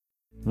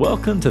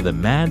Welcome to the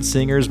Mad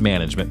Singers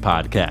Management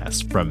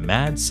Podcast from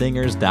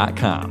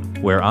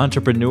madsingers.com, where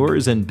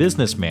entrepreneurs and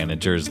business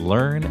managers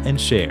learn and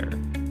share.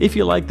 If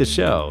you like the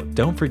show,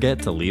 don't forget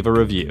to leave a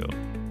review.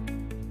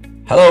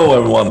 Hello,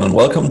 everyone, and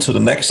welcome to the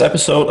next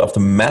episode of the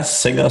Mad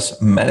Singers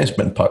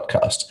Management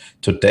Podcast.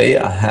 Today,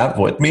 I have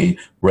with me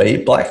Ray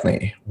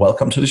Blackney.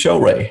 Welcome to the show,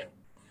 Ray.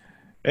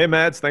 Hey,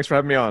 Mads. Thanks for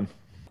having me on.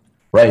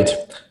 Right.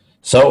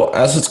 So,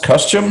 as it's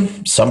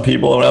custom, some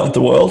people around the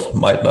world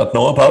might not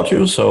know about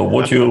you. So,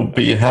 would you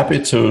be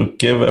happy to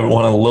give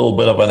everyone a little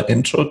bit of an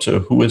intro to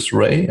who is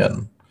Ray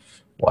and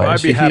why I'd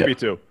is be he happy here?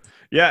 to.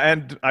 Yeah,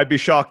 and I'd be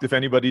shocked if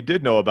anybody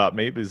did know about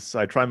me because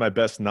I try my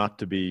best not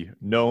to be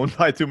known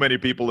by too many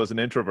people as an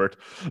introvert.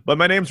 But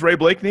my name's Ray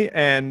Blakeney,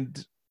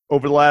 and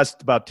over the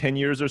last about 10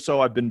 years or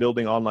so, I've been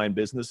building online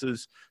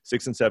businesses,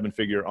 6- and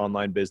 7-figure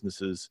online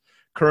businesses.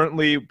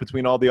 Currently,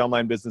 between all the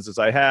online businesses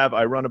I have,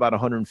 I run about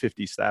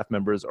 150 staff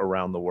members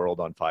around the world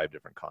on 5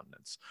 different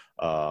continents.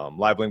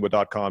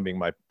 Livelingua.com being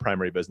my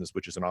primary business,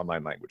 which is an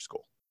online language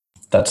school.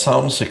 That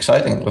sounds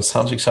exciting.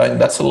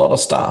 That's a lot of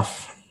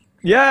staff.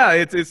 Yeah,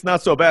 it's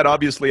not so bad.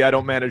 Obviously, I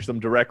don't manage them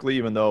directly,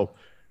 even though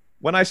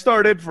when I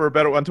started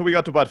until we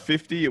got to about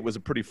 50, it was a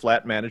pretty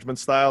flat management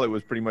style. It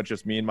was pretty much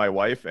just me and my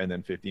wife and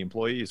then 50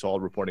 employees all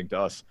reporting to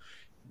us.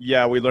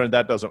 Yeah, we learned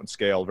that doesn't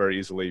scale very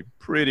easily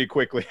pretty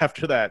quickly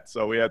after that.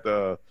 So we had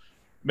to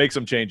make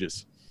some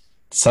changes.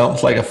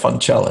 Sounds like a fun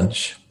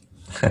challenge.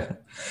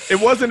 It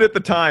wasn't at the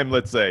time,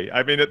 let's say.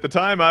 I mean, at the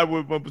time, I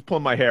was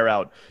pulling my hair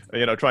out,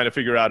 trying to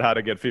figure out how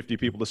to get 50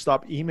 people to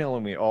stop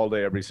emailing me all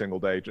day, every single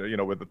day,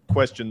 with the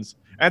questions.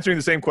 Answering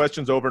the same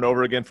questions over and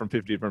over again from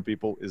 50 different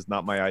people is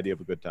not my idea of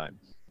a good time.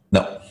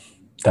 No,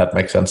 that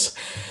makes sense.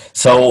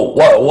 So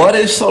what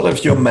is sort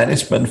of your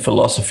management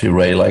philosophy,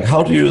 Ray? Like,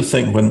 how do you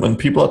think when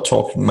people are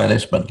talking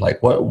management,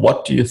 like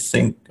what do you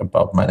think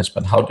about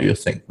management? How do you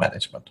think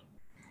management?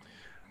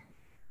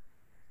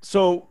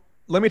 So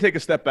let me take a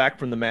step back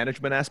from the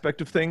management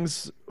aspect of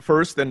things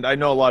first. And I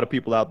know a lot of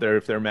people out there,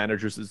 if they're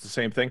managers, it's the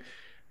same thing.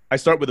 I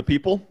start with the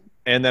people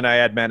and then I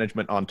add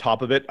management on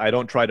top of it. I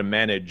don't try to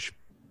manage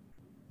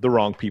the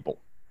wrong people.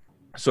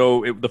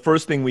 So the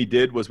first thing we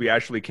did was we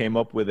actually came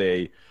up with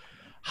a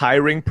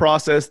hiring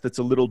process that's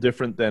a little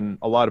different than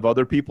a lot of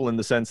other people in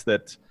the sense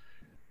that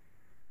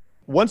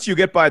once you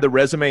get by the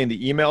resume and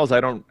the emails, I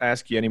don't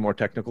ask you any more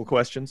technical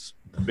questions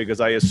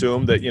because I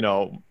assume that,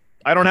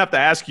 I don't have to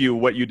ask you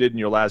what you did in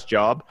your last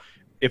job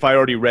if I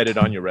already read it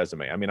on your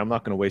resume. I mean, I'm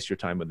not going to waste your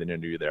time with an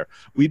interview there.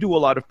 We do a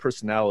lot of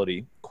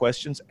personality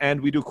questions and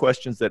we do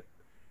questions that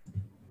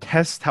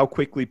test how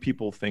quickly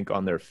people think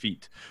on their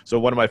feet. So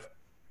one of my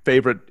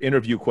favorite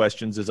interview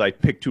questions is I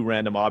pick 2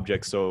 random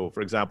objects. So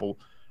for example,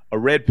 a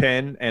red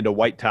pen and a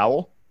white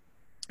towel.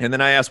 And then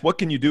I ask, what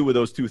can you do with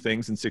those 2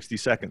 things in 60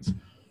 seconds?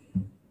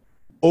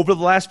 Over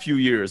the last few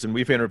years, and we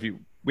have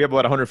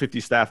about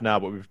 150 staff now,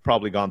 but we've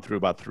probably gone through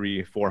about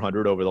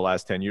 300-400 over the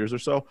last 10 years or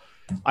so.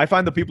 I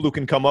find the people who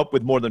can come up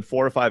with more than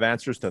 4 or 5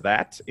 answers to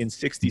that in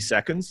 60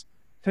 seconds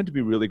tend to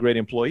be really great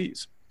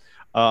employees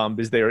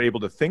because they are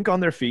able to think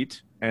on their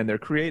feet and they're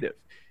creative.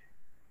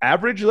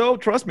 Average, though,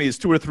 trust me, is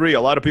 2 or 3. A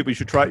lot of people, you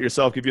should try it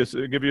yourself. Give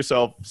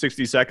yourself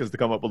 60 seconds to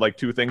come up with like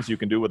 2 things you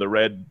can do with a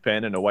red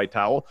pen and a white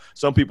towel.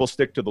 Some people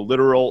stick to the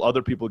literal.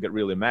 Other people get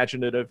really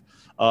imaginative.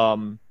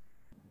 And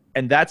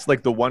that's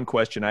like the one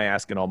question I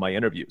ask in all my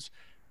interviews.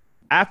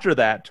 After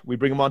that, we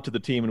bring them onto the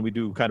team and we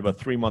do kind of a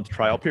 3-month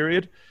trial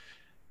period.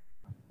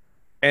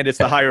 And it's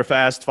the hire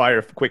fast,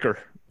 fire quicker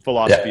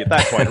philosophy at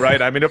that point,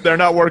 right? I mean, if they're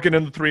not working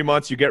in the 3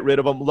 months, you get rid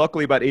of them.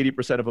 Luckily, about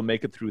 80% of them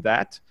make it through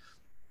that.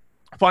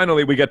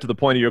 Finally, we get to the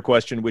point of your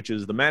question, which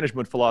is the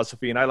management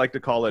philosophy. And I like to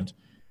call it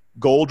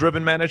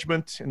goal-driven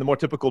management. In the more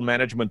typical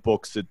management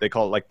books, they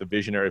call it like the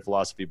visionary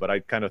philosophy. But I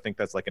kind of think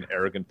that's like an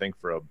arrogant thing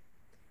for a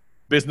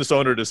business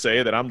owner to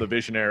say that I'm the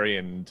visionary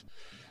and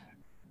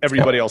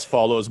everybody else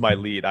follows my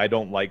lead. I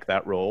don't like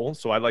that role.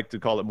 So I like to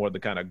call it more the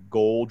kind of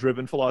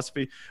goal-driven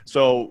philosophy.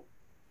 So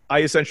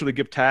I essentially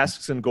give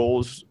tasks and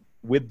goals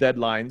with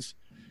deadlines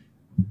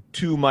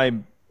to my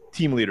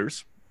team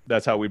leaders.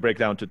 That's how we break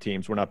down to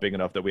teams. We're not big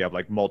enough that we have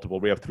like multiple.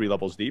 We have 3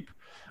 levels deep.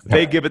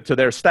 They give it to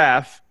their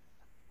staff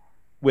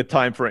with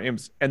time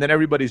frames, and then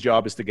everybody's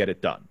job is to get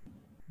it done.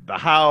 The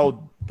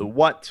how, the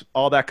what,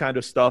 all that kind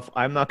of stuff.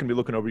 I'm not going to be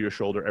looking over your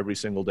shoulder every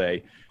single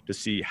day to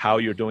see how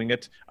you're doing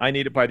it. I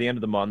need it by the end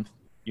of the month.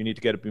 You need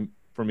to get it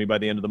from me by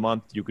the end of the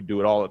month. You could do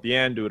it all at the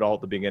end, do it all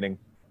at the beginning.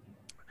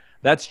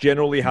 That's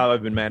generally how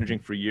I've been managing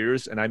for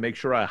years, and I make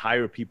sure I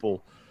hire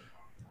people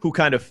who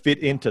kind of fit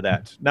into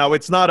that. Now,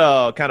 it's not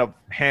a kind of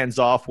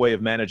hands-off way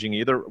of managing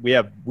either. We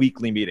have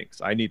weekly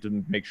meetings. I need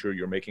to make sure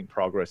you're making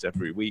progress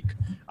every week.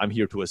 I'm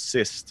here to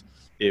assist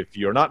if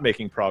you're not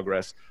making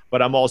progress,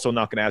 but I'm also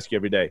not going to ask you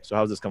every day, so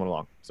how's this coming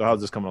along? So how's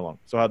this coming along?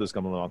 So how's this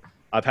coming along?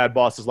 I've had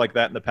bosses like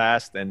that in the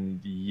past, and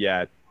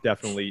yeah, it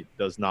definitely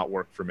does not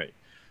work for me.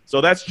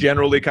 So that's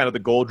generally kind of the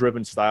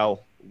goal-driven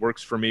style.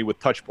 Works for me with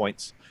touch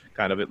points,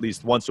 kind of at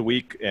least once a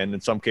week, and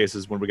in some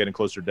cases, when we're getting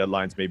closer to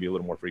deadlines, maybe a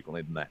little more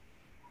frequently than that.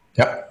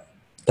 Yeah,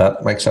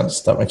 that makes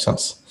sense.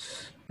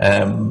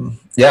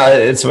 Yeah,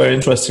 it's very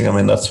interesting. I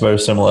mean, that's very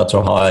similar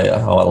to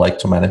how I like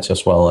to manage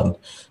as well,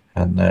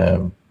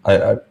 and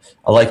I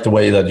like the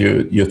way that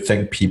you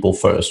think people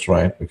first,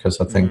 right? Because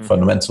I think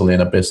fundamentally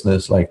in a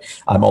business, like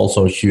I'm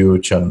also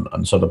huge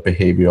on sort of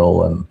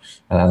behavioral and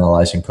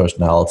analyzing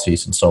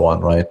personalities and so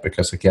on, right?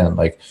 Because again,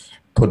 like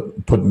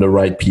putting the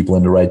right people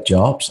in the right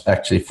jobs,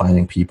 actually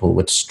finding people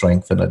with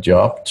strength in a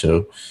job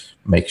to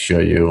make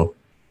sure you,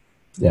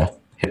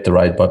 hit the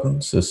right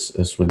buttons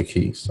is really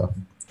key. So.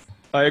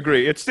 I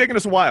agree. It's taken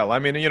us a while. I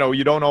mean,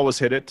 you don't always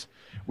hit it.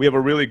 We have a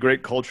really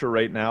great culture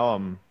right now.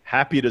 I'm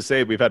happy to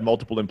say we've had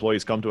multiple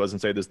employees come to us and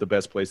say this is the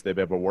best place they've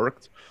ever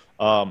worked.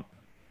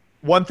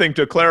 One thing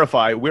to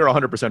clarify, we're a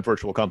 100%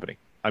 virtual company.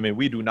 I mean,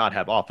 we do not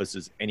have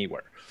offices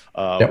anywhere.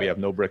 We have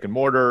no brick and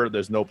mortar.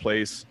 There's no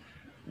place.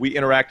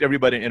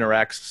 Everybody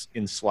interacts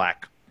in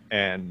Slack.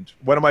 And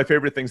one of my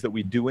favorite things that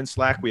we do in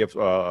Slack, we have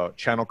a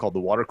channel called the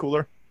Water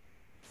Cooler.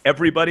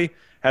 Everybody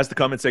has to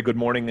come and say good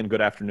morning and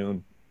good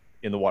afternoon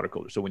in the water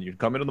cooler. So when you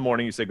come in the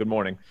morning, you say good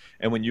morning.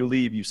 And when you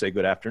leave, you say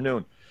good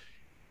afternoon.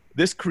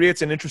 This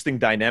creates an interesting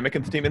dynamic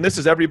in the team. And this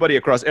is everybody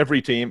across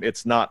every team.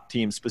 It's not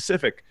team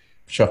specific.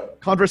 Sure.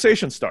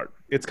 Conversations start.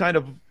 It's kind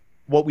of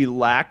what we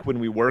lack when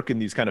we work in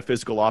these kind of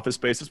physical office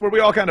spaces where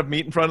we all kind of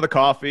meet in front of the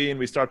coffee and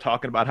we start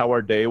talking about how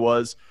our day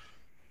was.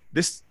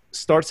 This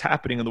starts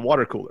happening in the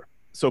water cooler.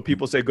 So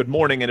people say good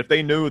morning. And if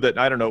they knew that,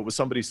 I don't know, it was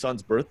somebody's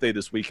son's birthday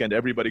this weekend,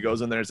 everybody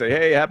goes in there and say,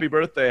 hey, happy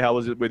birthday. How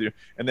was it with you?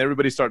 And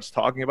everybody starts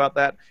talking about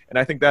that. And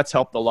I think that's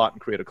helped a lot and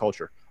create a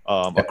culture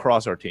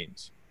across our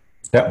teams.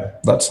 Yeah,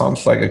 that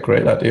sounds like a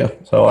great idea.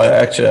 So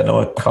I know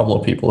a couple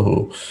of people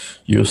who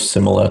use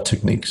similar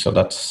techniques. So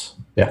that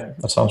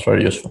sounds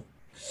very useful.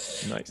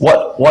 Nice.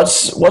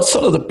 What's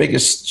sort of the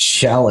biggest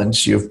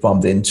challenge you've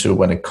bumped into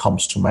when it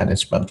comes to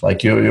management?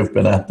 Like you've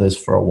been at this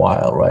for a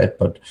while, right?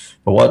 But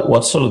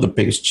what's sort of the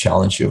biggest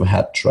challenge you've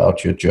had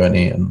throughout your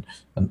journey, and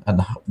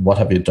what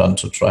have you done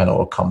to try and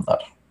overcome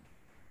that?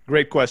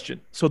 Great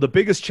question. So the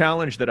biggest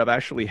challenge that I've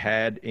actually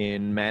had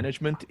in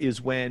management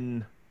is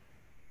when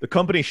the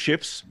company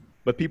shifts,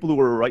 but people who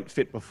were a right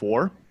fit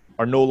before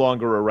are no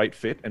longer a right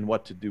fit, and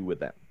what to do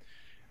with them.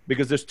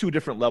 Because there's two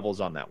different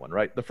levels on that one,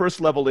 right? The first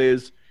level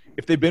is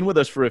if they've been with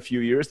us for a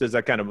few years, there's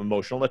that kind of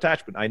emotional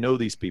attachment. I know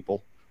these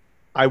people.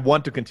 I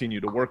want to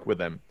continue to work with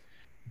them.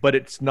 But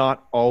it's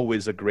not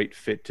always a great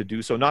fit to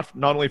do so, not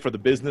only for the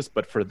business,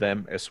 but for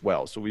them as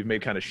well. So we've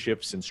made kind of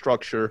shifts in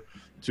structure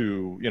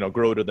to,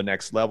 grow to the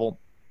next level.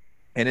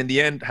 And in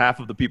the end, half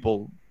of the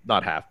people,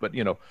 not half, but,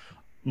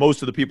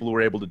 most of the people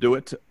were able to do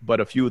it, but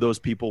a few of those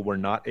people were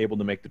not able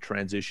to make the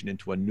transition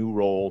into a new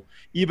role.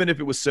 Even if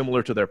it was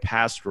similar to their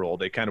past role,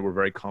 they kind of were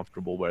very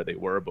comfortable where they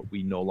were, but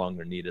we no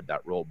longer needed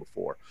that role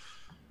before.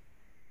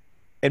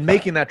 And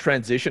making that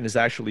transition has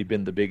actually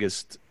been the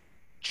biggest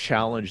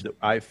challenge that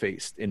I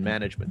faced in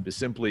management. Is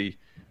simply,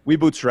 we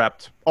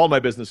bootstrapped. All my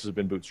businesses have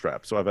been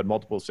bootstrapped. So I've had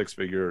multiple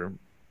 6-figure,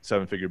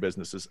 7-figure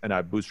businesses, and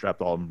I've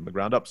bootstrapped all of them from the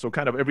ground up. So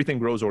kind of everything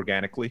grows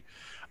organically.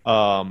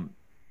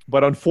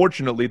 But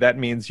unfortunately, that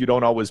means you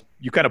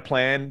kind of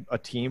plan a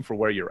team for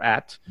where you're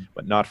at,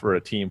 but not for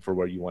a team for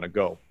where you want to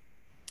go.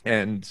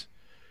 And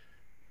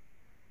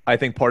I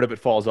think part of it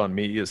falls on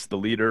me as the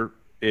leader.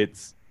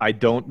 I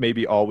don't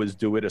maybe always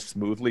do it as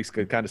smoothly.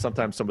 Kind of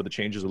sometimes some of the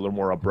changes are a little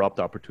more abrupt.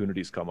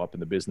 Opportunities come up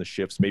and the business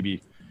shifts.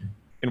 Maybe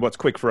in what's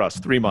quick for us,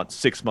 3 months,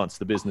 6 months,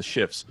 the business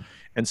shifts.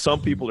 And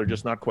some people are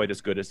just not quite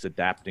as good as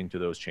adapting to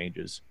those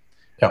changes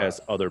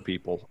as other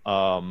people.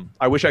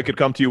 I wish I could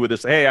come to you with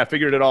this, hey, I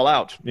figured it all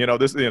out.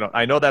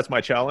 I know that's my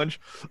challenge.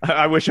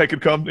 I wish I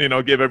could come,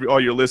 give all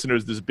your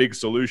listeners this big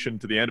solution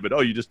to the end of it.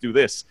 Oh, you just do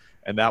this,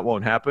 and that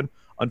won't happen.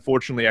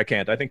 Unfortunately, I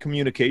can't. I think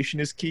communication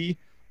is key.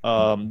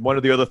 One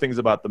of the other things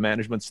about the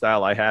management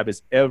style I have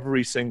is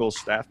every single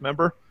staff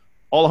member,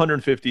 all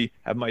 150,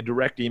 have my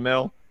direct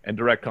email and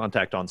direct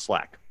contact on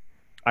Slack.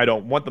 I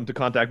don't want them to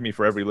contact me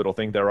for every little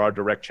thing. There are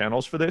direct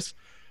channels for this.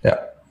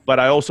 Yeah. But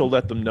I also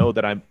let them know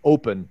that I'm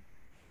open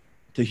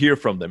to hear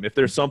from them. If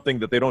there's something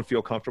that they don't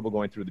feel comfortable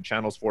going through the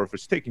channels for, if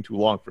it's taking too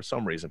long for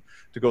some reason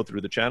to go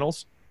through the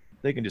channels,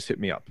 they can just hit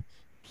me up.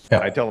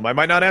 Yeah. I tell them I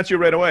might not answer you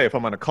right away. If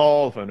I'm on a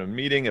call, if I'm in a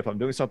meeting, if I'm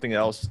doing something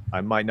else,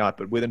 I might not.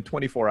 But within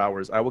 24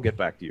 hours, I will get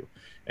back to you.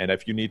 And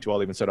if you need to,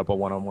 I'll even set up a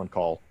one-on-one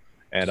call,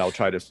 and I'll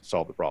try to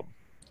solve the problem.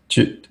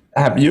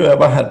 Have you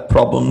ever had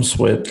problems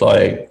with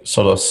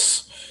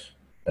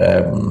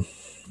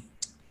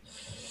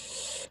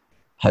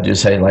how do you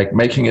say,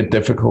 making it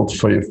difficult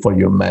for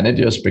your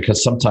managers?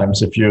 Because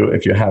sometimes if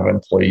you have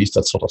employees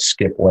that sort of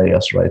skip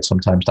layers, right,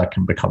 sometimes that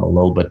can become a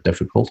little bit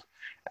difficult.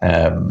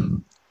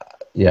 How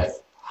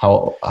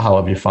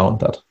have you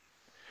found that?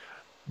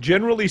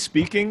 Generally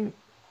speaking,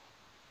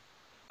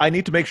 I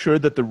need to make sure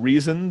that the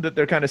reason that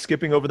they're kind of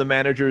skipping over the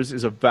managers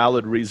is a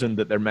valid reason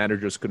that their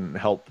managers couldn't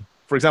help.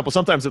 For example,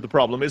 sometimes if the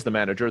problem is the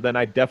manager, then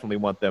I definitely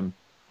want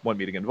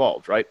me to get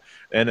involved, right?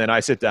 And then I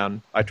sit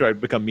down, I try to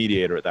become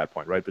mediator at that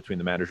point, right, between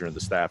the manager and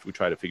the staff. We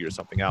try to figure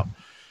something out.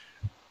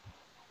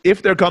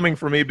 If they're coming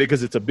for me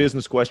because it's a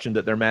business question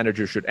that their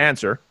manager should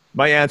answer,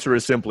 my answer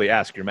is simply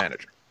ask your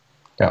manager.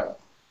 Yeah.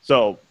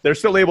 So they're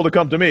still able to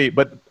come to me,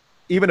 but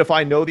even if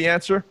I know the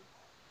answer,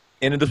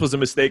 and this was a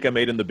mistake I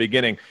made in the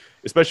beginning,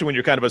 especially when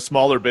you're kind of a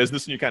smaller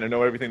business and you kind of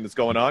know everything that's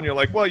going on, you're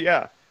like, well,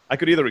 yeah, I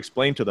could either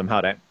explain to them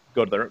how to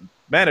go to their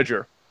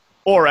manager,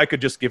 or I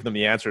could just give them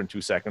the answer in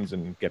 2 seconds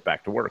and get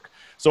back to work.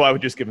 So I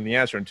would just give them the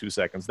answer in 2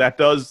 seconds. That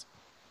does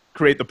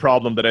create the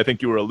problem that I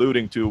think you were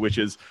alluding to, which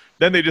is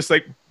then they just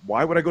like,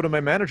 why would I go to my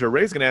manager?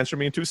 Ray's going to answer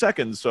me in 2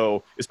 seconds.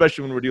 So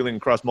especially when we're dealing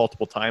across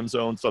multiple time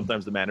zones,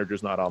 sometimes the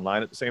manager's not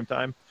online at the same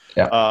time.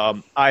 Yeah.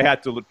 I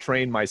had to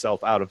train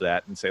myself out of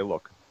that and say,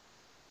 look,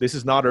 this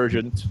is not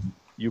urgent.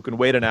 You can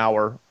wait an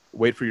hour,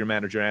 wait for your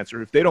manager to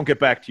answer. If they don't get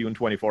back to you in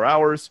 24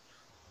 hours,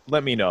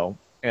 let me know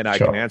and I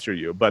can answer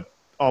you. But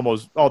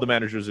almost all the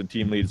managers and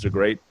team leads are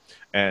great,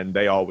 and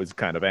they always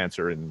kind of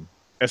answer. And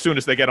as soon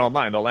as they get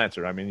online, they'll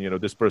answer. I mean,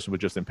 this person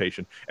was just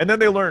impatient. And then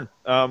they learn.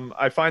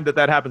 I find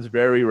that happens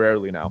very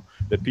rarely now,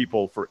 that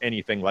people for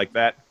anything like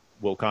that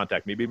will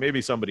contact me.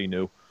 Maybe somebody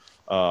new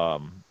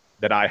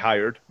that I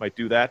hired might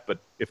do that. But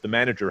if the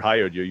manager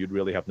hired you, you'd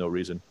really have no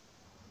reason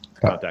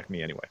to contact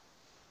me anyway.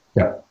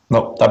 Yeah,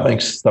 no, that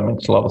makes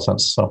a lot of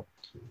sense. So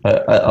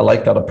I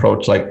like that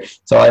approach.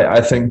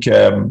 I think,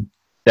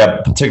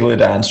 particularly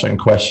the answering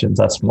questions,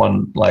 that's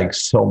one like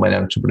so many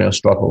entrepreneurs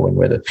struggling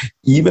with it,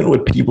 even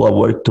with people that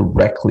work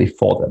directly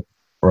for them,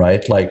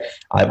 right? Like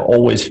I've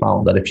always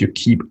found that if you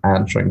keep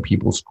answering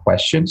people's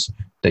questions,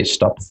 they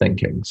stop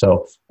thinking.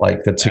 So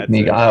like the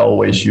technique I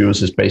always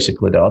use is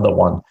basically the other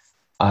one.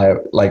 I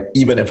like,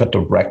 even if a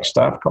direct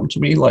staff come to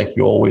me, like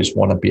you always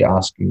want to be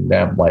asking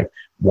them, like,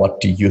 what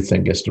do you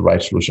think is the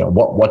right solution?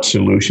 What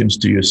solutions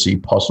do you see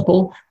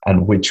possible?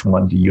 And which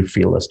one do you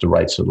feel is the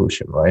right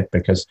solution, right?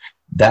 Because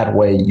that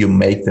way you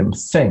make them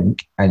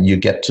think and you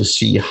get to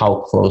see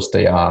how close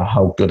they are,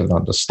 how good an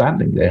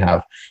understanding they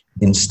have,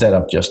 instead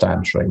of just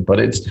answering. But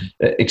it's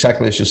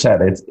exactly as you said,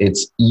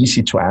 it's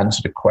easy to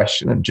answer the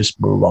question and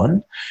just move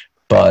on.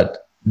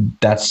 But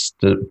that's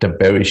the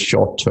very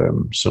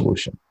short-term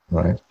solution,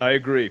 right? I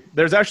agree.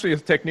 There's actually a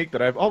technique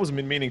that I've always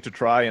been meaning to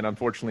try, and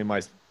unfortunately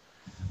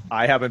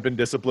I haven't been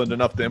disciplined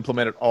enough to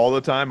implement it all the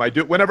time. I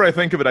do, whenever I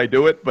think of it, I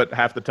do it, but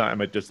half the time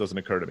it just doesn't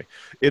occur to me.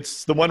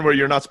 It's the one where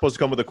you're not supposed to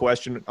come with a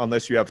question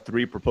unless you have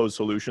 3 proposed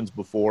solutions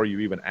before you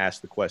even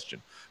ask the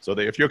question. So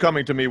if you're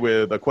coming to me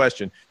with a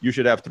question, you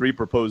should have 3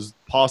 proposed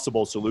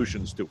possible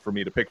solutions for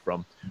me to pick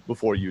from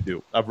before you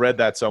do. I've read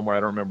that somewhere. I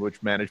don't remember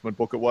which management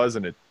book it was,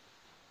 and it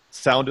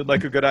sounded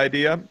like a good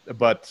idea,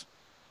 but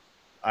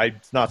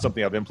it's not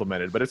something I've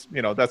implemented. But it's,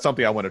 that's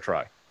something I want to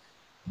try.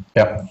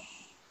 Yeah.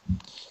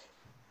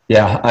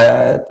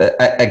 Yeah,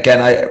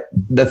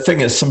 the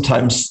thing is,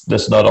 sometimes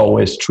there's not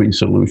always 3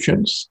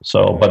 solutions.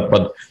 So,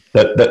 but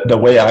the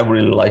way I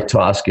really like to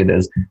ask it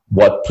is,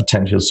 what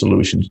potential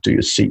solutions do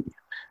you see,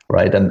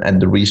 right?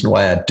 And the reason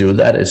why I do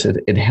that is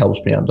it helps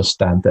me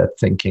understand their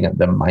thinking and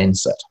their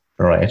mindset,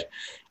 right?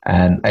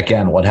 And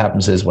again, what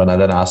happens is when I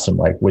then ask them,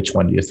 like, which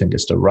one do you think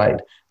is the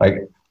right?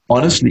 Like,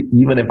 honestly,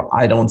 even if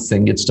I don't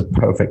think it's the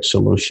perfect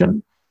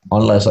solution,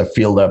 unless I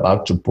feel they're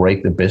about to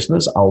break the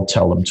business, I'll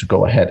tell them to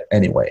go ahead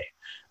anyway.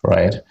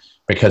 Right?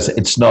 Because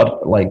it's not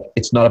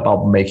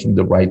about making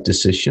the right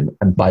decision.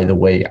 And by the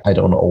way, I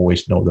don't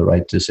always know the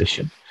right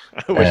decision.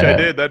 I wish I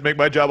did. That'd make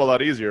my job a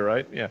lot easier,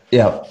 right? Yeah.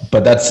 Yeah,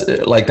 but that's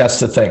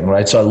the thing,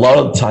 right? So a lot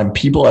of the time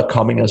people are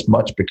coming as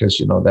much because,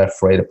 they're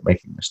afraid of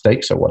making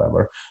mistakes or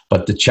whatever.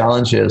 But the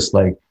challenge is,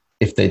 like,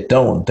 if they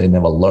don't, they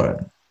never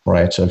learn,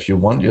 right? So if you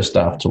want your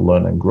staff to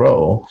learn and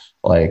grow,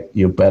 like,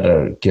 you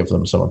better give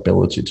them some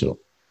ability to.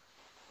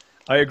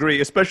 I agree,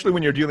 especially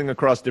when you're dealing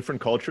across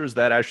different cultures.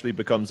 That actually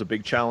becomes a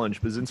big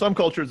challenge, because in some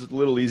cultures it's a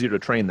little easier to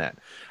train that.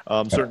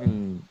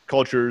 Certain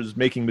cultures,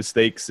 making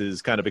mistakes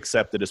is kind of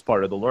accepted as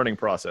part of the learning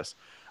process.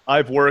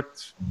 I've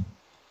worked,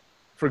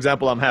 for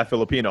example, I'm half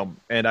Filipino,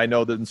 and I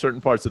know that in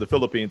certain parts of the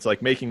Philippines,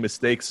 like, making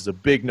mistakes is a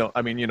big no.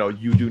 I mean,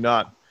 you do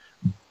not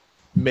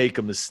make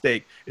a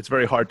mistake. It's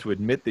very hard to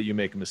admit that you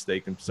make a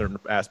mistake in certain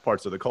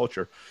parts of the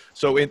culture.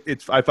 So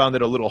I found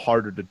it a little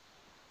harder to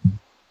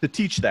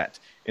teach that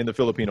in the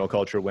Filipino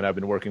culture when I've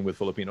been working with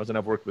Filipinos, and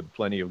I've worked with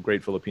plenty of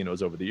great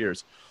Filipinos over the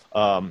years.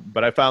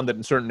 But I found that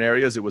in certain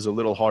areas, it was a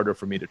little harder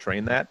for me to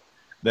train that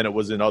than it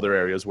was in other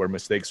areas where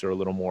mistakes are a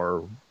little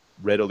more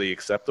readily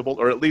acceptable,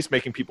 or at least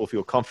making people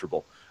feel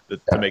comfortable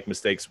to make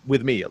mistakes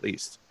with me, at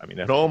least. I mean,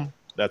 at home,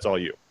 that's all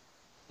you.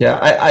 Yeah,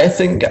 I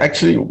think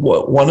actually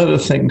one of the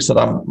things that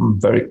I'm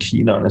very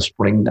keen on is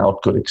bringing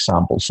out good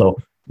examples. So,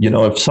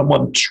 if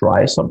someone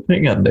tries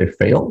something and they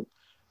fail,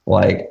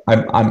 like,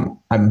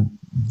 I'm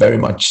very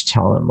much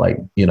telling them, like,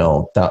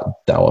 that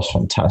was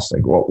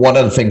fantastic. Well, one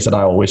of the things that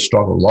I always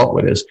struggle a lot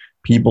with is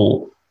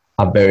people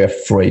are very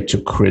afraid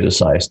to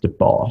criticize the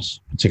boss,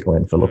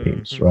 particularly in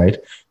Philippines, right?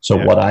 So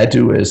what I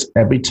do is,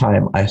 every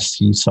time I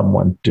see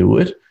someone do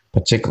it,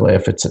 particularly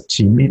if it's a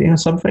team meeting or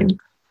something,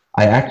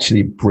 I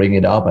actually bring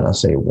it up and I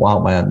say, wow,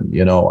 man,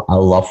 I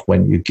love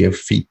when you give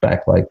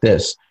feedback like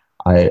this.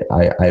 I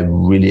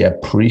really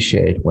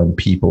appreciate when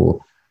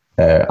people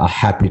are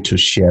happy to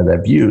share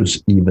their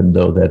views, even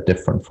though they're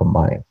different from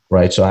mine,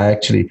 right? So I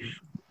actually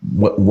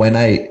when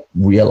I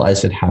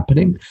realize it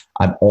happening,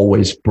 I'm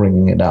always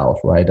bringing it out,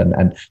 right?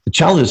 And the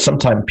challenge is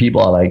sometimes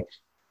people are like,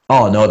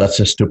 oh no, that's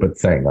a stupid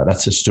thing, or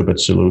that's a stupid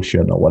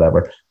solution, or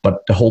whatever.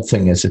 But the whole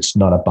thing is, it's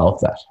not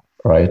about that,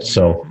 right?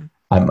 So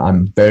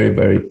I'm very,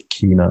 very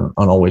keen on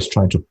always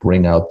trying to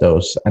bring out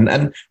those,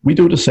 and we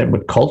do the same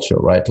with culture,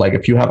 right? Like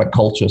if you have a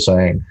culture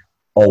saying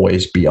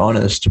always be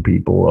honest to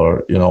people,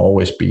 or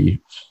always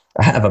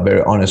have a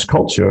very honest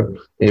culture.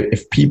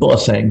 If people are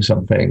saying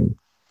something,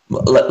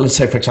 let's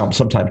say, for example,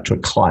 sometimes to a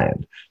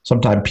client,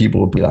 sometimes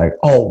people will be like,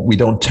 oh, we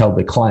don't tell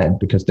the client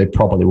because they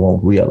probably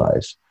won't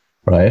realize,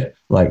 right?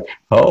 Like,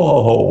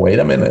 oh, wait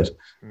a minute.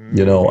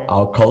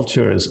 Our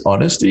culture is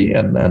honesty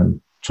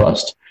and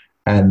trust.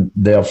 And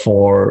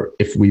therefore,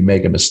 if we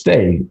make a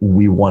mistake,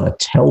 we want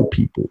to tell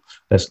people.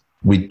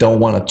 We don't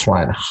want to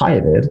try and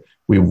hide it.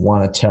 We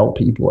want to tell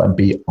people and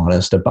be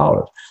honest about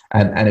it.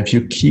 And if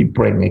you keep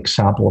bringing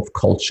example of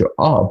culture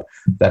up,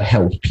 that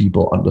helps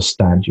people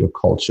understand your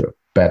culture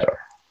better,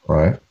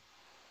 right?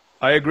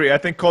 I agree. I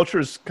think culture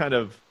is kind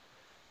of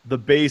the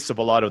base of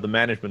a lot of the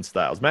management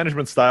styles.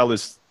 Management style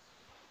is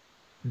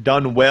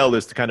done well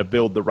is to kind of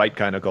build the right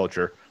kind of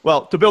culture.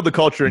 Well, to build the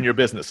culture in your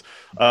business.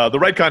 The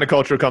right kind of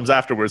culture comes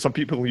afterwards. Some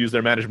people use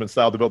their management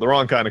style to build the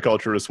wrong kind of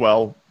culture as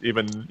well,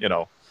 even,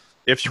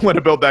 if you want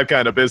to build that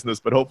kind of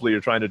business, but hopefully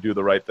you're trying to do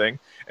the right thing.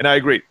 And I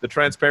agree. The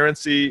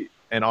transparency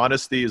and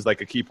honesty is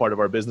like a key part of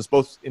our business,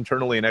 both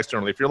internally and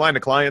externally. If you're lying to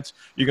clients,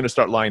 you're going to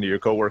start lying to your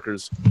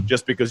coworkers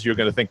just because you're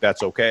going to think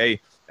that's okay.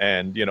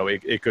 And,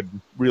 it could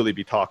really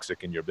be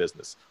toxic in your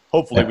business.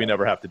 Hopefully we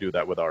never have to do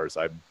that with ours.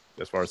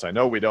 As far as I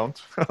know, we don't,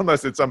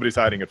 unless it's somebody's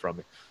hiding it from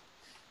me.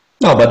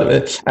 No,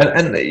 but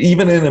and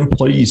even in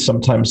employees,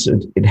 sometimes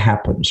it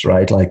happens,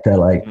 right? Like they're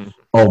like,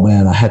 oh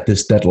man, I had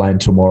this deadline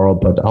tomorrow,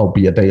 but I'll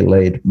be a day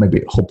late.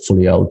 Maybe,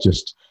 hopefully, I'll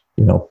just,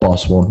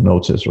 boss won't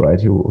notice,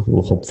 right? He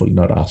will hopefully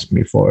not ask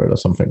me for it or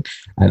something.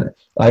 And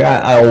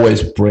I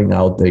always bring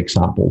out the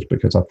examples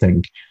because I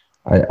think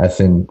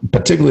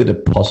particularly the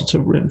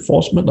positive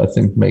reinforcement, I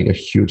think make a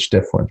huge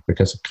difference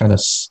because it kind of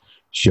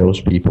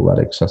shows people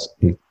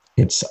that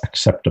it's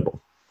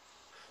acceptable.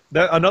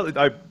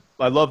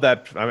 I love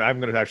that. I'm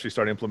going to actually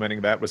start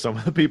implementing that with some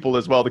of the people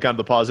as well, the kind of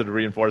the positive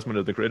reinforcement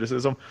of the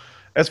criticism.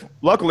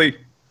 Luckily,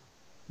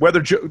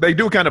 whether they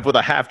do kind of with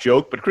a half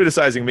joke, but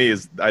criticizing me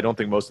is, I don't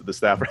think most of the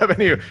staff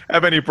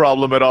have any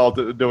problem at all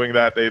doing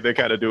that. They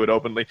kind of do it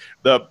openly,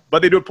 but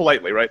they do it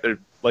politely, right? They're,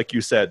 like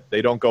you said,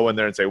 they don't go in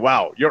there and say,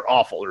 wow, you're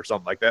awful or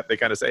something like that. They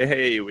kind of say,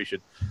 hey,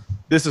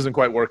 this isn't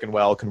quite working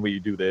well. Can we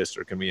do this,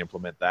 or can we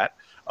implement that?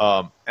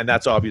 And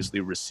that's obviously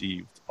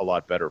received a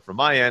lot better from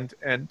my end.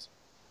 And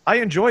I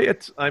enjoy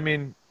it. I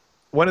mean,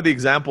 one of the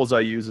examples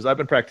I use is I've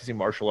been practicing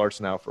martial arts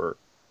now for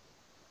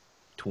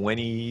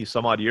 20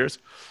 some odd years.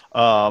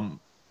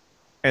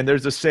 And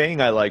there's a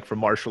saying I like from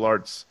martial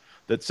arts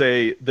that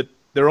say that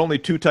there are only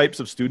two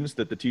types of students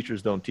that the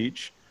teachers don't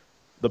teach: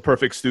 the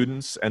perfect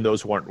students and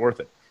those who aren't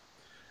worth it.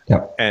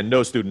 Yeah. And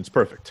no student's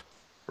perfect,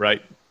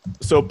 right?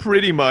 So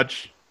pretty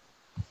much,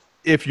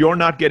 if you're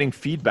not getting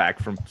feedback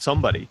from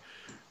somebody,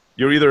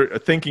 you're either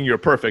thinking you're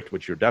perfect,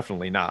 which you're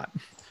definitely not,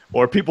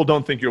 or people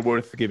don't think you're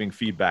worth giving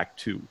feedback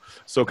to.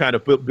 So kind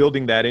of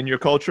building that in your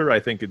culture,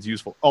 I think it's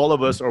useful. All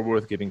of us are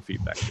worth giving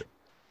feedback to.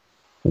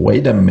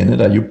 Wait a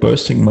minute. Are you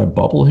bursting my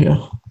bubble here?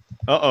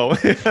 Uh-oh.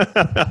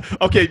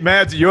 Okay,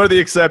 Mads, you're the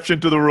exception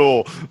to the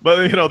rule.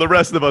 But, the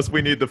rest of us,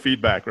 we need the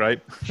feedback,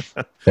 right?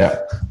 Yeah.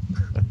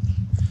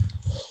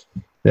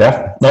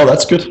 Yeah. No,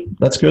 that's good.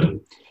 That's good.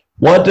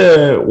 One of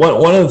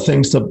the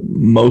things that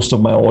most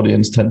of my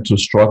audience tend to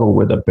struggle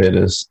with a bit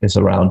is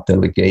around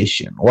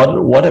delegation.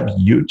 What have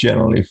you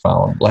generally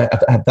found? Like,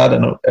 have that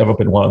ever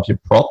been one of your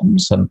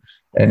problems, and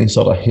any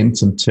sort of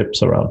hints and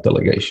tips around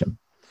delegation?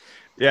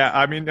 Yeah,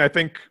 I mean, I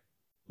think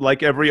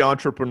like every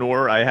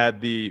entrepreneur, I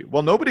had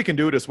nobody can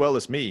do it as well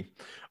as me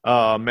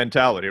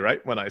mentality,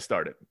 right? When I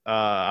started,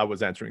 I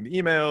was answering the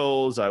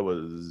emails. I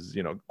was,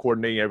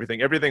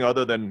 coordinating everything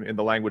other than in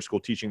the language school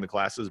teaching the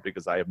classes,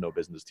 because I have no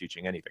business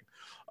teaching anything.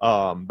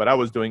 But I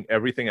was doing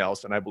everything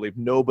else. And I believe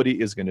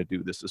nobody is going to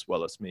do this as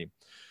well as me.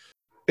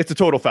 It's a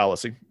total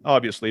fallacy,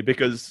 obviously,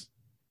 because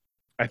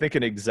I think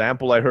an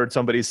example I heard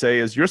somebody say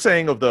is, you're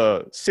saying of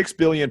the 6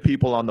 billion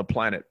people on the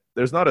planet,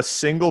 there's not a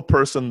single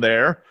person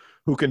there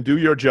who can do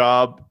your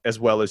job as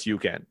well as you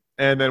can.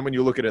 And then when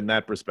you look at it in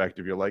that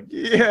perspective, you're like,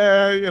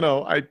 yeah,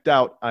 I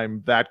doubt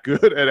I'm that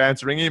good at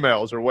answering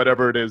emails or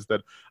whatever it is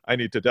that I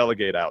need to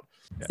delegate out.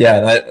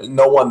 Yeah,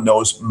 no one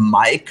knows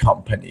my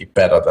company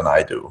better than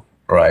I do,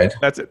 right?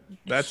 That's it.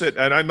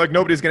 And I'm like,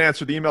 nobody's going to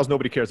answer the emails.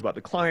 Nobody cares about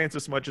the clients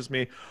as much as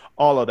me,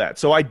 all of that.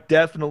 So I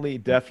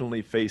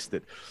definitely faced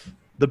it.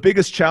 The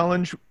biggest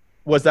challenge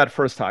was that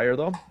first hire,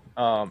 though.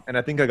 And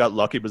I think I got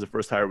lucky because the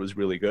first hire was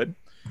really good.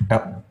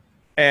 Yeah.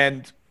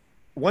 And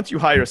once you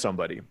hire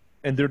somebody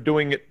and they're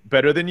doing it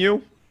better than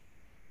you,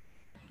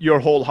 your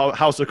whole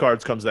house of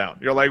cards comes down.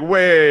 You're like,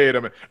 wait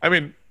a minute. I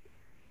mean,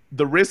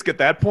 the risk at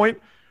that point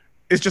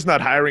it's just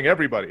not hiring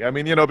everybody. I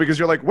mean, because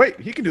you're like, wait,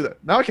 he can do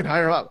that. Now I can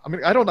hire out. I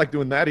mean, I don't like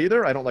doing that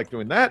either. I don't like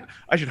doing that.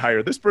 I should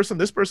hire this person,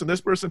 this person, this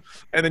person.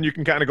 And then you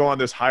can kind of go on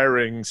this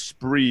hiring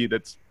spree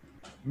that's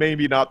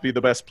maybe not be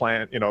the best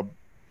plan,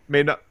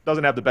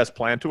 doesn't have the best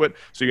plan to it.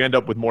 So you end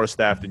up with more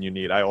staff than you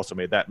need. I also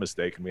made that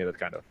mistake, and we had to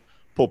kind of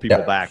pull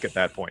people back at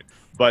that point.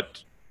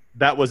 But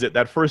that was it.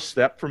 That first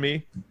step for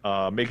me,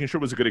 making sure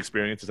it was a good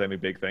experience is a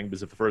big thing,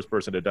 because if the first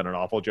person had done an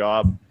awful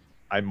job,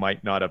 I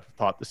might not have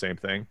thought the same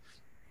thing.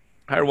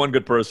 Hire one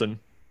good person,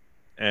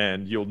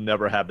 and you'll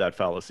never have that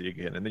fallacy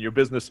again. And then your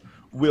business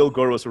will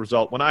grow as a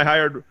result. When I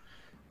hired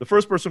the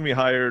first person we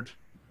hired,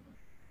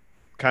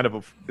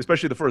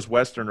 especially the first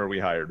Westerner we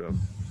hired, a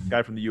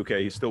guy from the UK,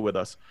 he's still with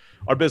us.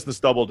 Our business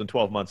doubled in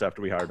 12 months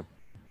after we hired him.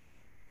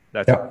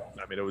 That's it.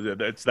 I mean,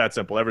 it's that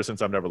simple. Ever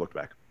since, I've never looked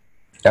back.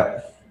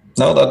 Yeah.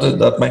 No,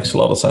 that makes a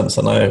lot of sense,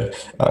 and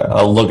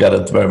I'll look at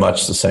it very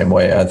much the same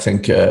way. I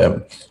think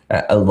a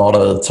lot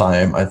of the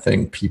time, I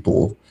think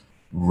people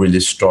really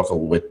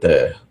struggle with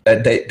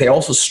they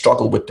also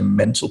struggle with the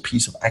mental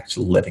piece of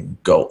actually letting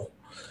go,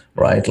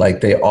 right?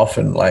 Like they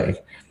often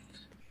like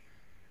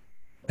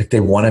they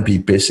want to be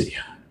busy,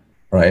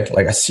 right?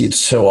 Like I see it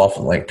so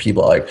often, like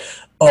people are like,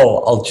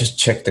 oh, I'll just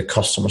check the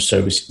customer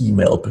service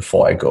email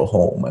before I go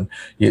home. And,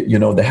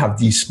 they have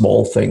these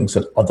small things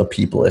that other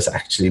people is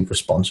actually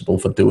responsible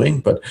for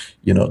doing, but,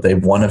 they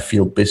want to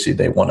feel busy.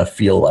 They want to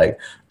feel like,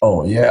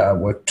 oh yeah, I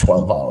worked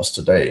 12 hours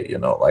today,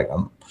 like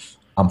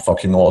I'm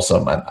fucking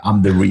awesome. And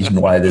I'm the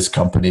reason why this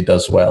company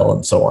does well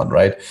and so on,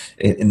 right?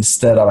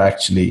 Instead of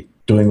actually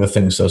doing the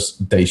things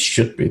that they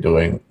should be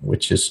doing,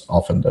 which is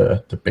often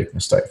the big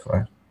mistake,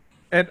 right?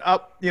 And,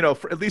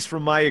 at least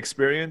from my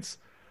experience,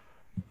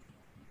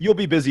 you'll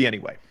be busy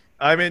anyway.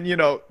 I mean,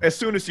 as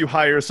soon as you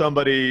hire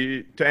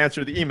somebody to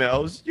answer the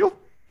emails, you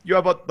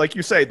have like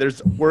you say,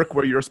 there's work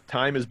where your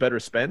time is better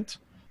spent,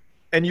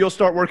 and you'll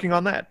start working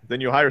on that.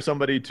 Then you hire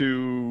somebody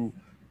to,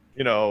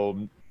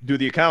 do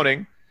the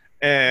accounting,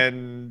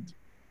 and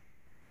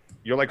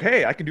you're like,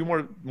 hey, I can do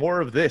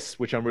more of this,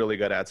 which I'm really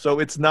good at. So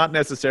it's not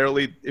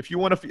necessarily, if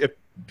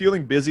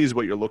feeling busy is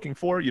what you're looking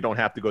for, you don't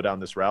have to go down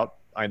this route.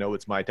 I know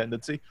it's my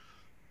tendency.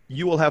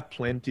 You will have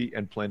plenty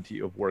and plenty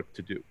of work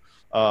to do.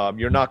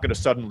 You're not going to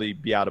suddenly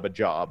be out of a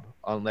job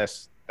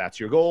unless that's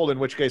your goal, in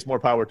which case more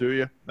power to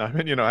you. I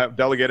mean,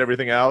 delegate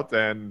everything out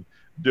and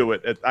do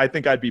it. I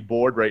think I'd be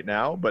bored right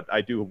now, but I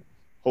do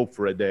hope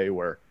for a day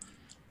where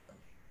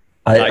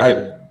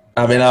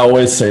I mean, I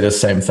always say the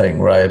same thing,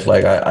 right?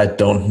 Like I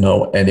don't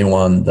know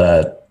anyone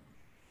that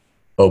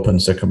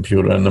opens a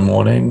computer in the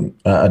morning.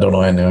 I don't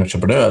know any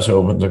entrepreneurs who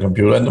opens a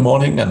computer in the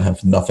morning and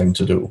have nothing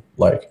to do.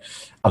 Like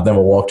I've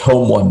never walked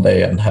home one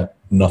day and had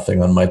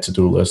nothing on my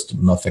to-do list,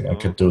 nothing I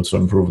could do to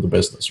improve the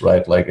business,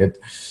 right? Like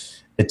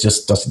it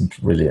just doesn't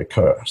really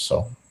occur.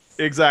 So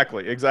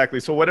exactly.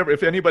 So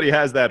if anybody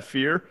has that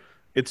fear,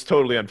 it's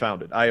totally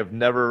unfounded. I've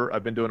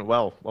been doing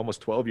it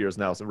almost 12 years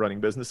now, so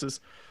running businesses.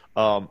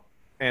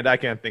 And I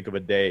can't think of a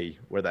day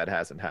where that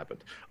hasn't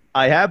happened.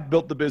 I have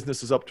built the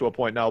businesses up to a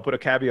point. Now I'll put a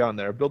caveat on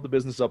there. Built the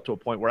business up to a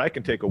point where I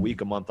can take a week,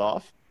 a month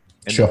off,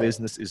 and the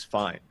business is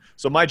fine.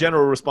 So my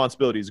general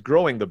responsibility is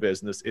growing the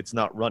business. It's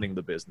not running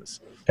the business.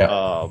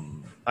 Yeah.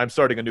 I'm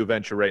starting a new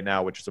venture right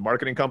now, which is a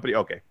marketing company.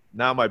 Okay,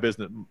 now my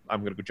business,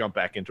 I'm going to jump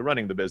back into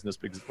running the business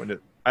because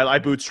I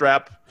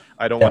bootstrap.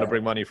 I don't want to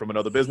bring money from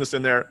another business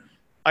in there.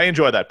 I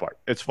enjoy that part.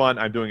 It's fun.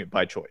 I'm doing it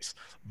by choice.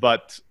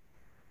 But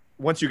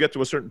once you get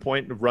to a certain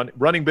point of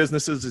running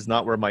businesses is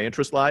not where my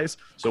interest lies.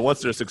 So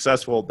once they're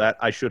successful, that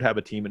I should have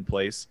a team in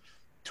place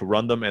to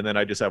run them. And then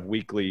I just have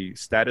weekly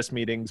status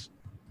meetings.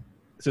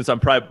 Since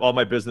all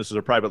my businesses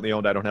are privately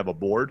owned, I don't have a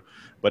board,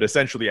 but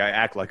essentially I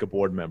act like a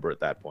board member at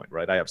that point,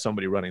 right? I have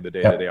somebody running the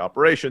day-to-day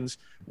operations.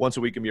 Once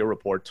a week, give me a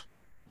report.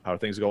 How are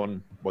things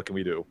going? What can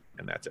we do?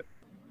 And that's it.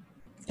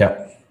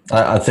 Yeah.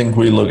 I think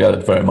we look at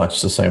it very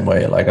much the same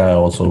way. Like I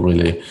also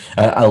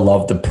I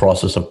love the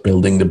process of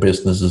building the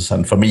businesses.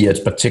 And for me,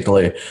 it's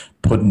particularly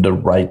putting the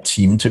right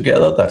team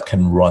together that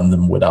can run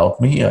them without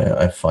me.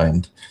 I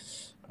find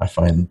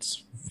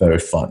very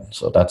fun.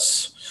 So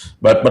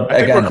but I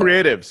again, think we're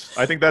creatives.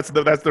 I think that's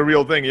the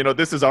real thing.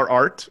 This is our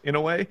art in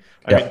a way.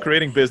 I mean,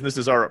 creating business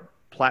is our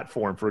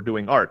platform for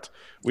doing art.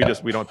 We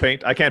don't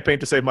paint. I can't paint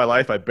to save my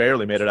life. I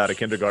barely made it out of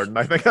kindergarten.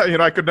 I think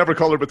I could never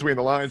color between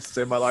the lines to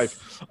save my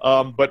life.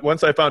 But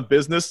once I found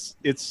business,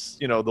 it's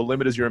the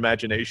limit is your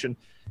imagination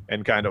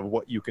and kind of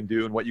what you can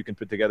do and what you can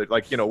put together.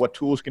 Like what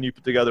tools can you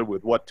put together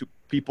with what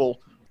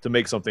people to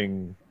make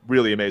something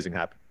really amazing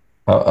happen.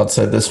 I'd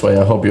say this way.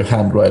 I hope your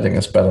handwriting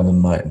is better than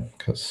mine,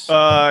 because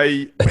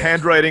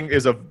handwriting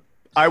is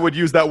I would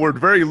use that word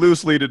very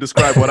loosely to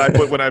describe what I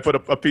put when I put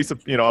a piece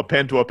of, a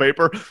pen to a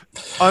paper.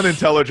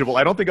 Unintelligible.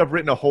 I don't think I've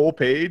written a whole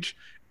page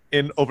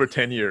in over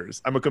 10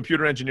 years. I'm a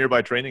computer engineer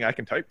by training. I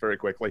can type very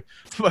quickly.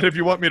 But if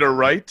you want me to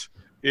write,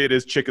 it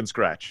is chicken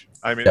scratch.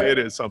 I mean, it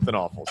is something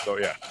awful. So,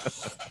 yeah.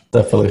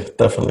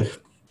 Definitely.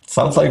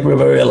 Sounds like we're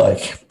very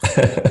alike.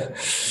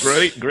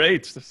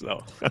 Great.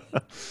 So,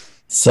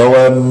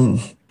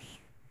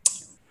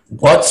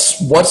 what's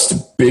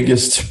the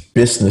biggest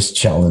business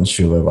challenge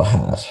you've ever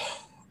had?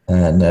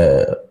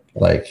 And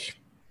like,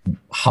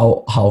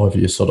 how have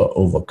you sort of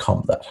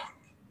overcome that?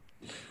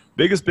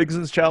 Biggest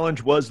business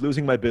challenge was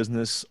losing my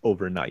business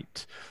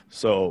overnight.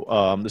 So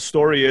the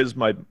story is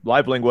my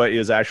LiveLingua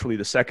is actually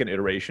the second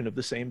iteration of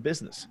the same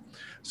business.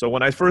 So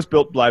when I first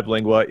built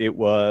LiveLingua, it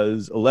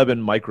was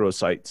 11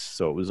 microsites.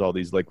 So it was all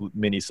these like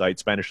mini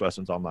sites,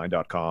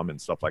 SpanishLessonsOnline.com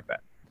and stuff like that.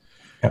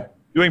 Yeah.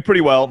 Doing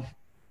pretty well.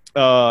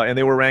 And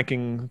they were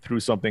ranking through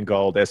something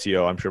called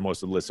SEO. I'm sure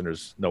most of the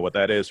listeners know what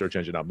that is, search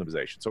engine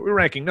optimization. So we were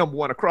ranking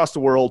 #1 across the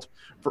world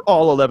for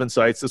all 11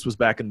 sites. This was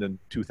back in the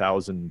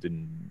 2000,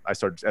 and I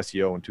started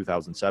SEO in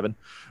 2007.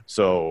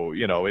 So,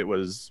 you know, it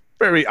was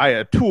I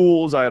had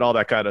tools, I had all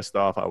that kind of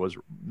stuff.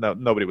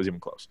 Nobody was even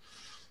close.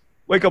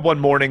 Wake up one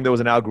morning, there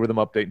was an algorithm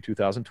update in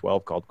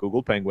 2012 called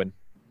Google Penguin.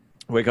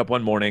 Wake up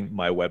one morning,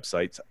 my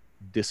websites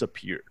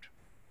disappeared.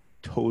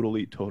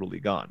 Totally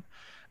gone.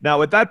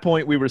 Now, at that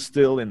point, we were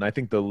still in, I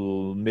think, the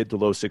mid to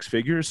low six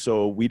figures,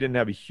 so we didn't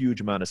have a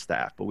huge amount of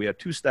staff, but we had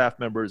 2 staff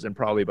members and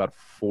probably about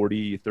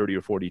 30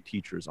 or 40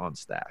 teachers on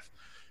staff.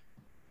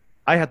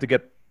 I had to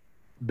get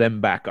them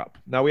back up.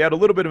 Now, we had a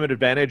little bit of an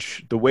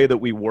advantage. The way that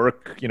we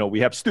work, you know, we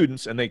have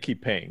students and they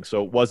keep paying,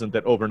 so it wasn't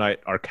that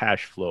overnight our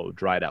cash flow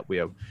dried up.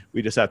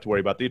 We just have to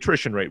worry about the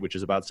attrition rate, which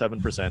is about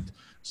 7%.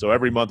 So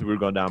every month we were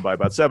going down by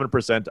about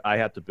 7%. I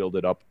had to build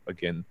it up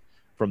again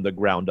from the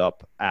ground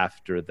up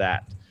after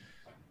that.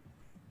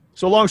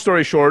 So long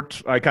story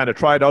short, I kind of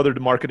tried other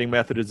marketing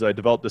methods. I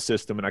developed the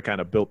system and I kind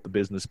of built the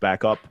business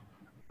back up.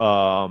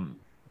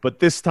 But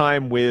this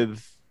time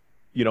with,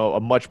 you know,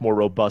 a much more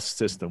robust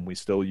system. We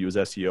still use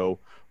SEO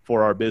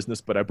for our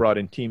business, but I brought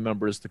in team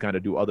members to kind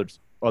of do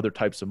other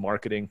types of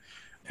marketing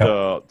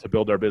to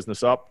build our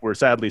business up. We're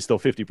sadly still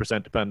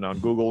 50% dependent on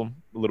Google,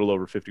 a little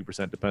over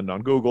 50% dependent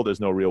on Google. There's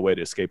no real way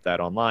to escape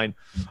that online.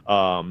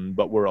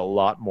 But we're a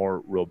lot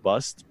more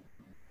robust.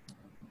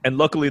 And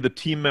luckily the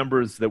team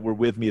members that were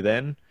with me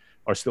then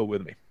are still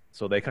with me.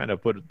 So they kind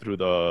of put it through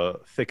the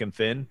thick and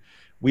thin.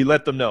 We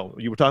let them know.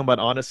 You were talking about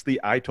honesty.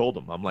 I told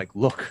them, I'm like,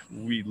 look,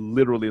 we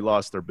literally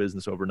lost our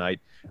business overnight.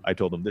 I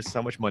told them, this is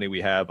how much money we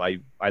have. I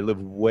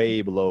live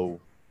way below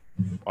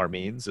our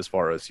means as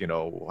far as, you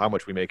know, how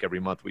much we make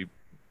every month. We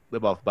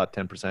live off about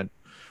 10%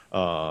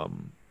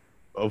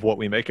 of what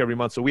we make every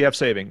month. So we have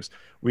savings.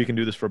 We can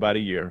do this for about a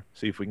year.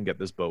 See if we can get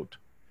this boat,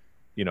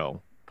 you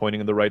know, pointing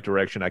in the right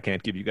direction. I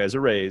can't give you guys a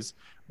raise,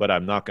 but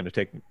I'm not going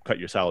to cut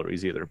your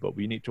salaries either, but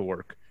we need to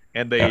work.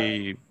 And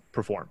they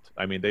performed.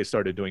 I mean, they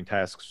started doing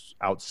tasks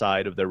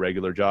outside of their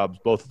regular jobs.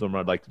 Both of them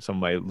are like some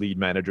of my lead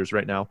managers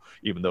right now,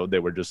 even though they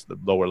were just the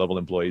lower level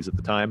employees at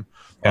the time.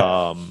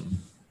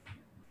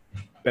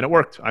 And it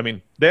worked. I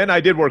mean, then I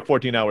did work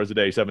 14 hours a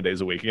day, 7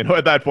 days a week, you know,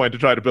 at that point to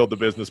try to build the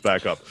business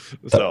back up.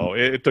 So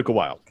it took a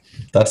while.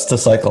 That's the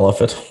cycle of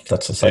it.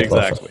 That's the cycle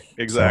of it.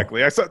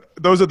 Exactly. So.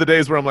 Those are the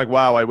days where I'm like,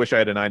 wow, I wish I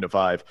had a 9 to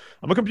 5.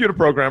 I'm a computer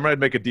programmer. I'd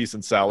make a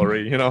decent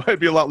salary. You know, it'd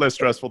be a lot less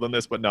stressful than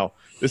this, but no,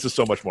 this is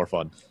so much more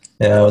fun.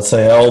 Yeah, I would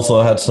say I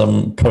also had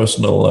some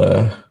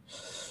personal,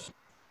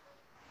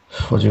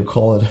 what do you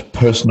call it?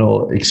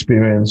 Personal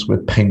experience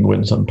with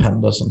penguins and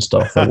pandas and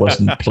stuff that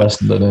wasn't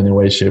pleasant in any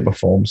way, shape, or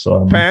form.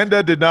 So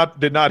Panda did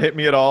not hit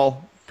me at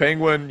all.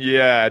 Penguin,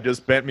 yeah,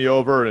 just bent me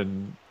over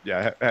and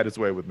had its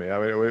way with me. I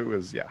mean, it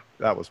was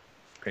that was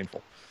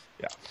painful.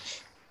 Yeah.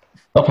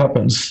 Stuff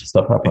happens.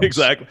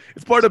 Exactly.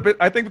 It's part of it.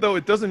 I think, though,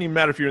 it doesn't even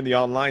matter if you're in the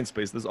online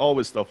space. There's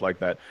always stuff like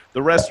that.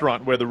 The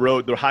restaurant where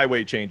the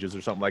highway changes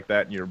or something like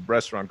that, and your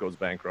restaurant goes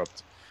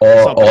bankrupt.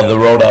 Or the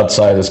road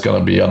outside is going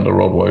to be under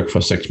road work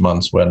for 6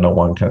 months where no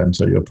one can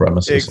enter your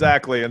premises.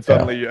 Exactly. And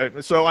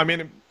suddenly, so, I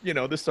mean, you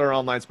know, this is our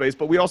online space,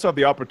 but we also have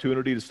the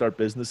opportunity to start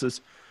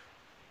businesses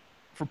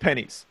for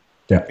pennies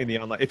in the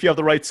online. If you have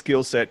the right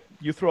skill set,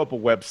 you throw up a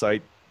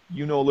website,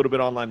 you know a little bit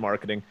online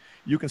marketing,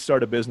 you can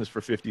start a business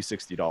for $50,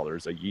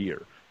 $60 a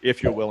year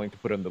if you're willing to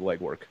put in the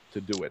legwork to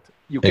do it.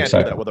 You can't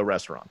do that with a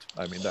restaurant.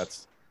 I mean,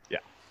 that's,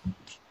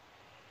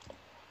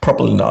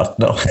 Probably not,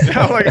 no.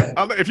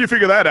 If you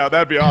figure that out,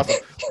 that'd be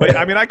awesome. But,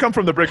 I mean, I come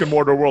from the brick and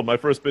mortar world. My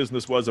first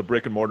business was a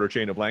brick and mortar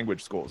chain of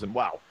language schools. And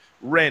wow,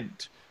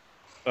 rent,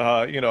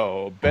 you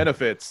know,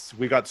 benefits.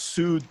 We got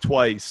sued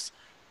twice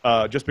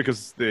just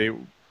because they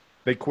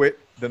quit.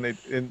 Then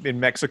in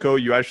Mexico,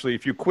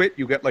 if you quit,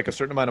 you get like a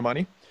certain amount of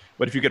money.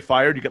 But if you get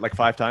fired, you get like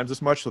 5 times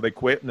as much. So they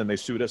quit, and then they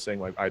sued us saying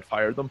like I'd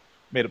fired them.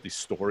 Made up these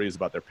stories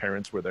about their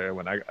parents were there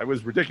when I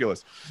was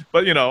ridiculous.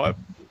 But, you know,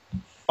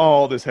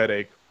 all this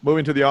headache.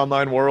 Moving to the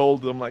online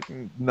world, I'm like,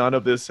 none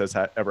of this has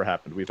ever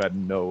happened. We've had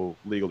no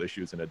legal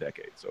issues in a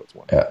decade, so it's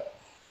wonderful.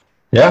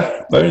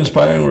 Yeah, very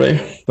inspiring,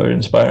 Ray. Very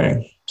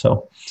inspiring.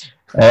 So,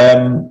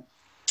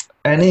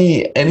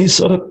 any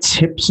sort of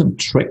tips and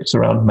tricks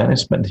around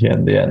management here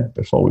in the end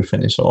before we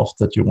finish off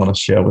that you want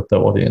to share with the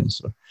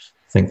audience or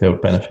think they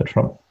would benefit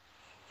from?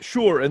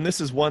 Sure, and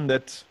this is one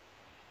that.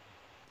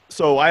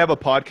 So I have a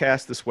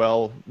podcast as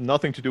well.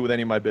 Nothing to do with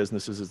any of my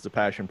businesses. It's a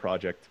passion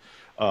project.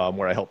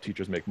 Where I help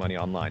teachers make money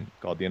online,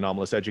 called The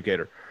Anomalous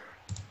Educator.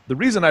 The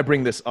reason I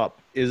bring this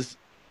up is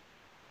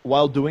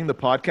while doing the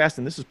podcast,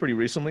 and this is pretty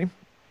recently,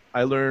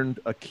 I learned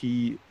a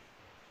key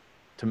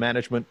to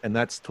management, and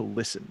that's to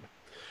listen.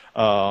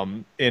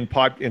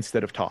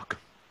 instead of talk.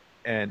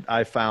 And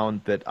I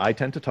found that I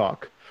tend to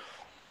talk.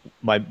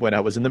 When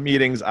I was in the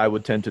meetings, I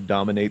would tend to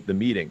dominate the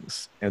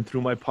meetings. And through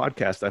my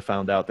podcast, I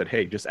found out that,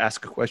 hey, just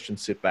ask a question,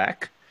 sit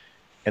back,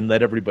 and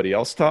let everybody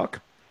else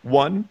talk.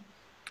 One,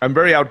 I'm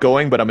very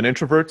outgoing, but I'm an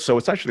introvert, so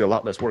it's actually a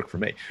lot less work for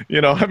me.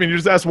 You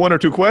just ask one or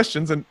two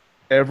questions, and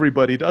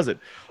everybody does it.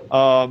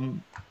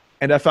 And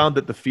I found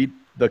that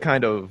the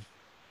kind of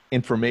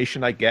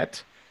information I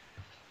get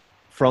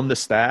from the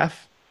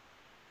staff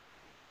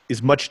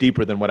is much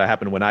deeper than what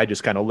happened when I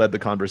just kind of led the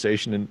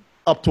conversation, and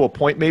up to a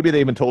point, maybe they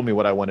even told me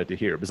what I wanted to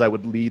hear because I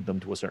would lead them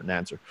to a certain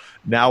answer.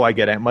 Now I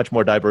get much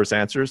more diverse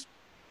answers.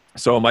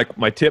 So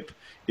my tip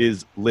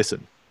is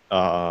listen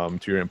to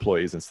your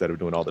employees instead of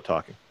doing all the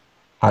talking.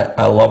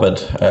 I love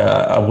it.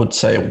 I would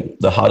say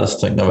the hardest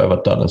thing I've ever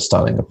done is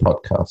starting a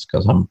podcast,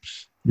 because I'm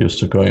used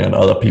to going on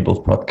other people's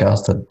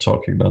podcasts and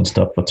talking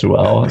nonstop for 2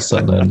 hours.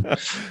 And then,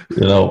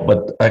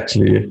 but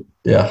actually,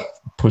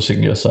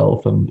 pushing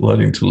yourself and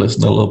learning to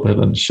listen a little bit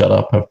and shut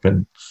up have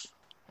been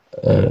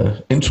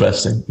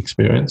interesting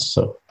experience.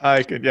 So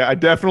I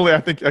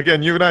think,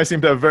 again, you and I seem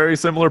to have very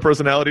similar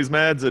personalities,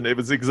 Mads, and it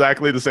was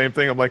exactly the same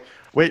thing. I'm like,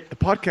 wait, the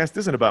podcast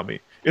isn't about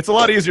me. It's a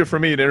lot easier for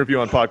me to interview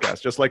on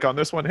podcasts, just like on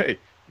this one. Hey,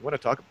 you want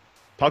to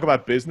talk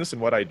about business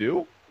and what I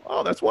do?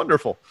 Oh, that's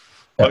wonderful.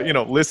 But,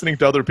 listening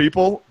to other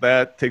people,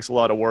 that takes a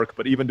lot of work.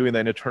 But even doing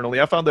that internally,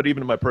 I found that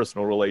even in my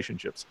personal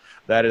relationships,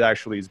 that it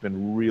actually has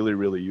been really,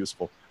 really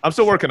useful. I'm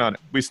still working on it.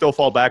 We still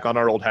fall back on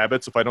our old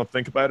habits. If I don't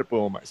think about it,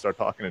 boom, I start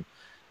talking and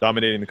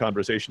dominating the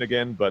conversation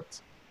again. But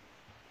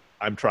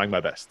I'm trying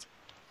my best.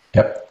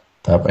 Yep,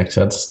 that makes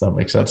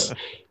sense.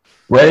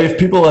 Ray, if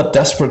people are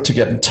desperate to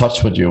get in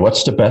touch with you,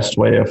 what's the best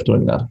way of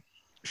doing that?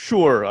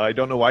 Sure. I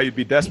don't know why you'd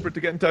be desperate to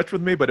get in touch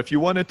with me, but if you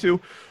wanted to,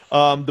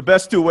 the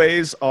best two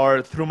ways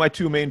are through my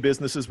two main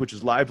businesses, which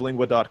is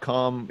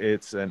livelingua.com.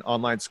 It's an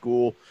online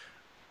school.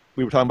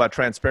 We were talking about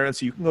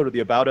transparency. You can go to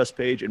the About Us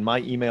page, and my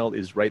email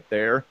is right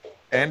there.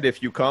 And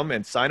if you come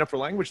and sign up for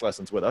language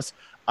lessons with us,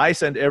 I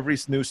send every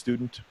new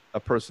student a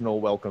personal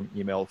welcome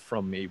email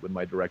from me with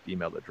my direct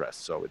email address.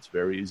 So it's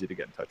very easy to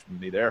get in touch with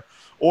me there.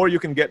 Or you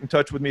can get in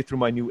touch with me through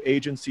my new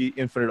agency,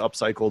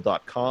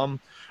 infiniteupcycle.com.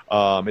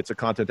 It's a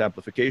content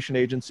amplification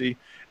agency.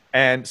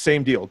 And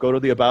same deal. Go to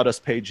the About Us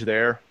page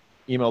there.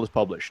 Email is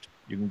published.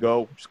 You can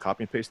go, just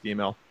copy and paste the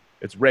email.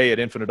 It's Ray at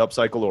Infinite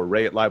Upcycle or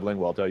Ray at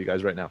LiveLingua. I'll tell you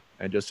guys right now.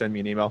 And just send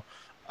me an email.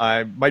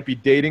 I might be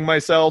dating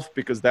myself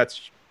because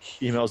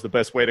email is the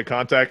best way to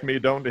contact me.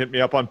 Don't hit me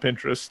up on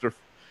Pinterest or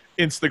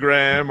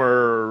Instagram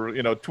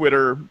or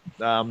Twitter.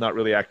 I'm not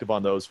really active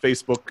on those.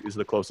 Facebook is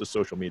the closest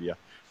social media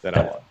that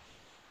I'm on.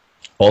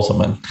 Awesome,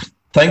 man.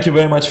 Thank you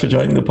very much for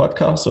joining the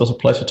podcast. It was a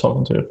pleasure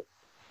talking to you.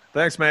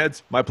 Thanks,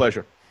 Mads. My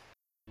pleasure.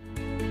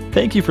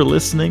 Thank you for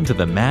listening to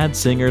the Mad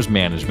Singers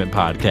Management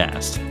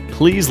Podcast.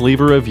 Please leave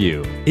a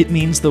review. It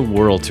means the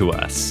world to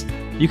us.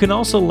 You can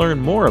also learn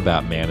more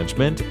about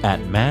management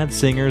at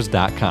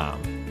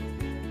madsingers.com.